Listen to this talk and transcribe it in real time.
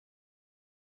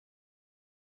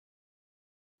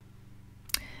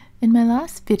In my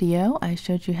last video, I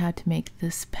showed you how to make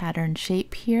this pattern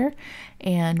shape here,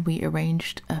 and we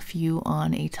arranged a few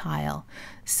on a tile.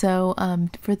 So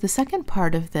for the second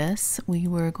part of this, we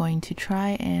were going to try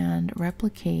and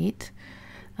replicate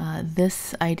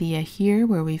this idea here,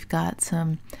 where we've got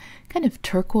some kind of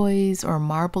turquoise or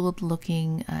marbled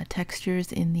looking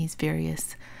textures in these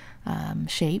various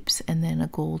shapes, and then a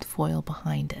gold foil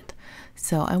behind it.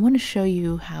 So I want to show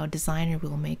you how Designer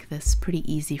will make this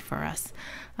pretty easy for us.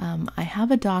 I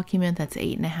have a document that's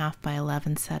 8.5 by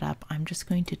 11 set up. I'm just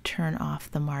going to turn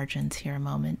off the margins here a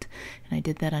moment, and I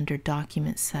did that under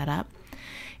Document Setup.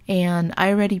 And I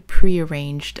already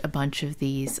pre-arranged a bunch of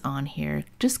these on here,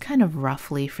 just kind of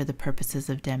roughly for the purposes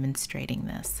of demonstrating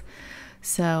this.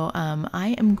 So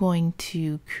I am going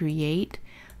to create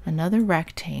another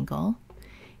rectangle,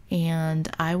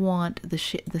 and I want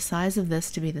the size of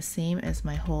this to be the same as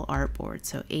my whole artboard,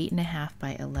 so 8.5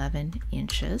 by 11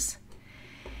 inches.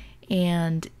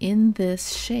 And in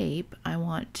this shape, I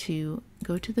want to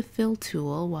go to the fill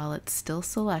tool while it's still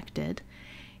selected,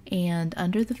 and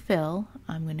under the fill,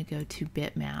 I'm going to go to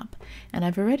bitmap. And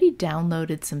I've already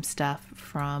downloaded some stuff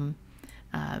from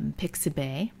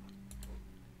Pixabay,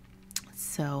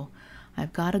 so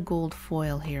I've got a gold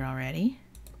foil here already.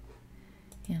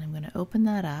 And I'm going to open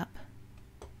that up,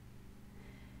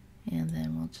 and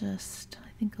then we'll just, I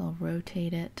think I'll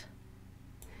rotate it,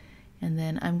 and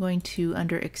then I'm going to,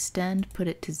 under extend, put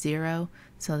it to 0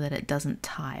 so that it doesn't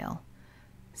tile.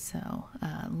 So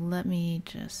let me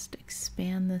just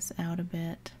expand this out a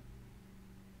bit.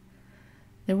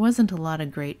 There wasn't a lot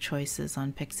of great choices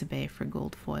on Pixabay for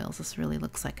gold foils. This really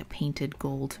looks like a painted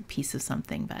gold piece of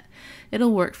something, but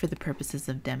it'll work for the purposes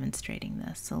of demonstrating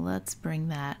this. So let's bring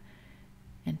that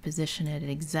and position it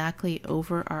exactly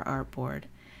over our artboard.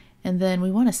 And then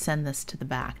we want to send this to the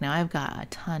back. Now I've got a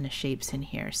ton of shapes in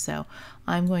here, so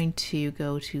I'm going to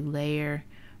go to Layer,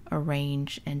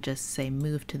 Arrange, and just say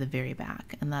Move to the very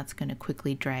back, and that's going to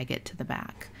quickly drag it to the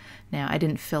back. Now I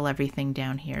didn't fill everything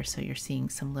down here, so you're seeing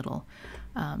some little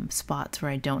spots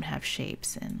where I don't have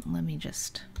shapes, and let me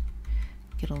just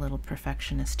get a little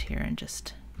perfectionist here and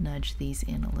just nudge these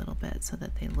in a little bit so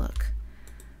that they look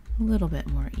a little bit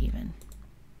more even.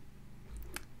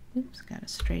 Oops, got a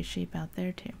stray shape out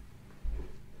there too.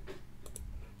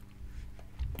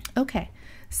 Okay,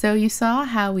 so you saw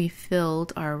how we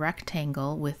filled our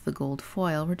rectangle with the gold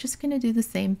foil. We're just going to do the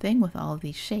same thing with all of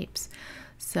these shapes.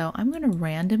 So I'm going to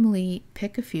randomly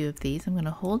pick a few of these. I'm going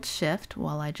to hold Shift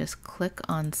while I just click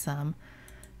on some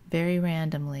very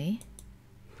randomly.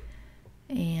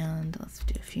 And let's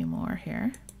do a few more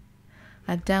here.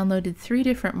 I've downloaded 3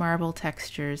 different marble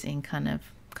textures in kind of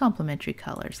complementary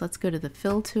colors. Let's go to the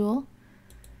fill tool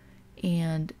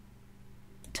and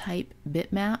type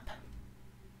bitmap,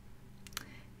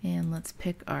 and let's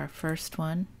pick our first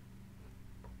one,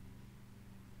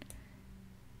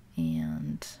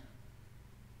 and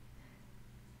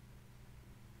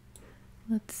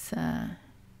let's I'm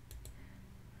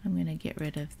going to get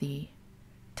rid of the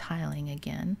tiling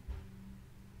again.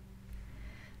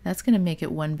 That's going to make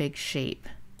it one big shape.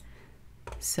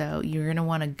 So you're going to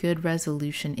want a good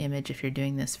resolution image if you're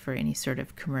doing this for any sort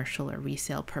of commercial or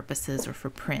resale purposes or for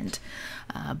print.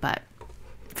 But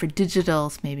for digital,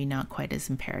 it's maybe not quite as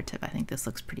imperative. I think this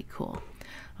looks pretty cool.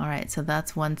 All right, so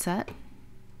that's one set.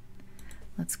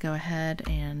 Let's go ahead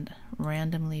and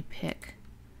randomly pick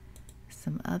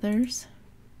some others.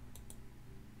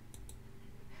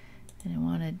 And I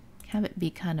want to have it be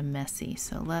kind of messy.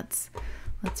 So let's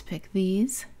pick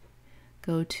these.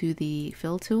 Go to the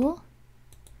fill tool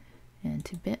and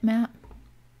to bitmap,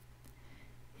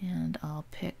 and I'll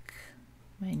pick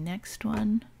my next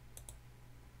one,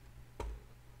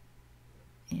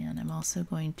 and I'm also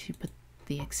going to put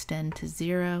the extend to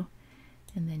 0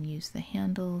 and then use the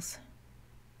handles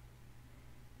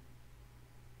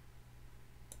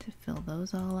to fill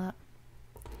those all up,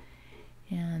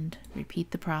 and repeat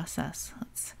the process.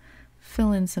 Let's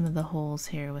fill in some of the holes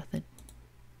here with a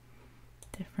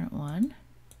different one.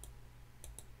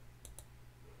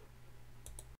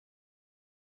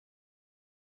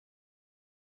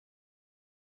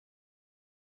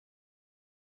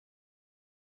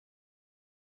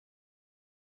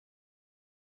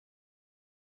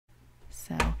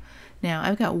 So now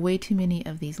I've got way too many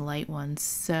of these light ones,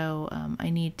 so I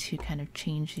need to kind of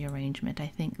change the arrangement. I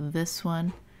think this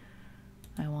one,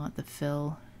 I want the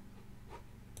fill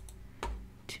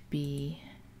to be,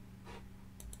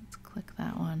 let's click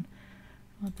that one.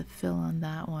 I want the fill on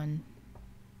that one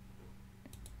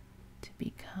to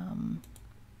become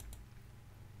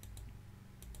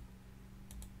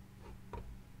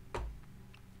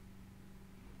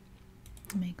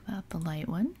make that the light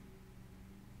one.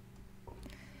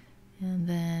 And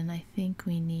then I think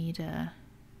we need a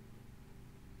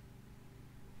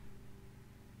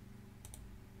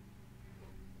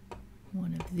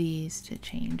one of these to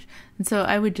change. And so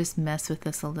I would just mess with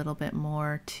this a little bit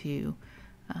more to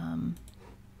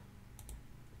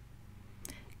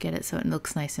get it so it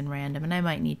looks nice and random. And I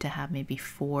might need to have maybe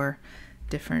 4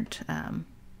 different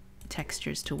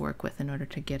textures to work with in order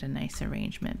to get a nice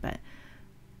arrangement. But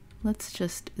let's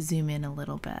just zoom in a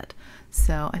little bit.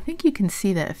 So I think you can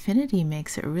see that Affinity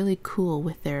makes it really cool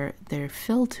with their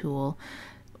fill tool,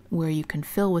 where you can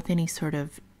fill with any sort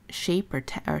of shape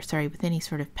with any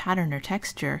sort of pattern or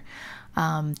texture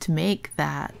to make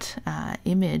that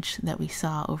image that we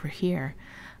saw over here.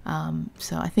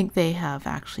 So I think they have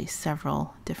actually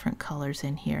several different colors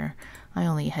in here. I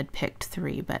only had picked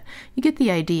 3, but you get the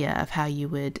idea of how you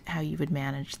would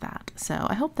manage that. So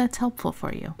I hope that's helpful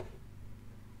for you.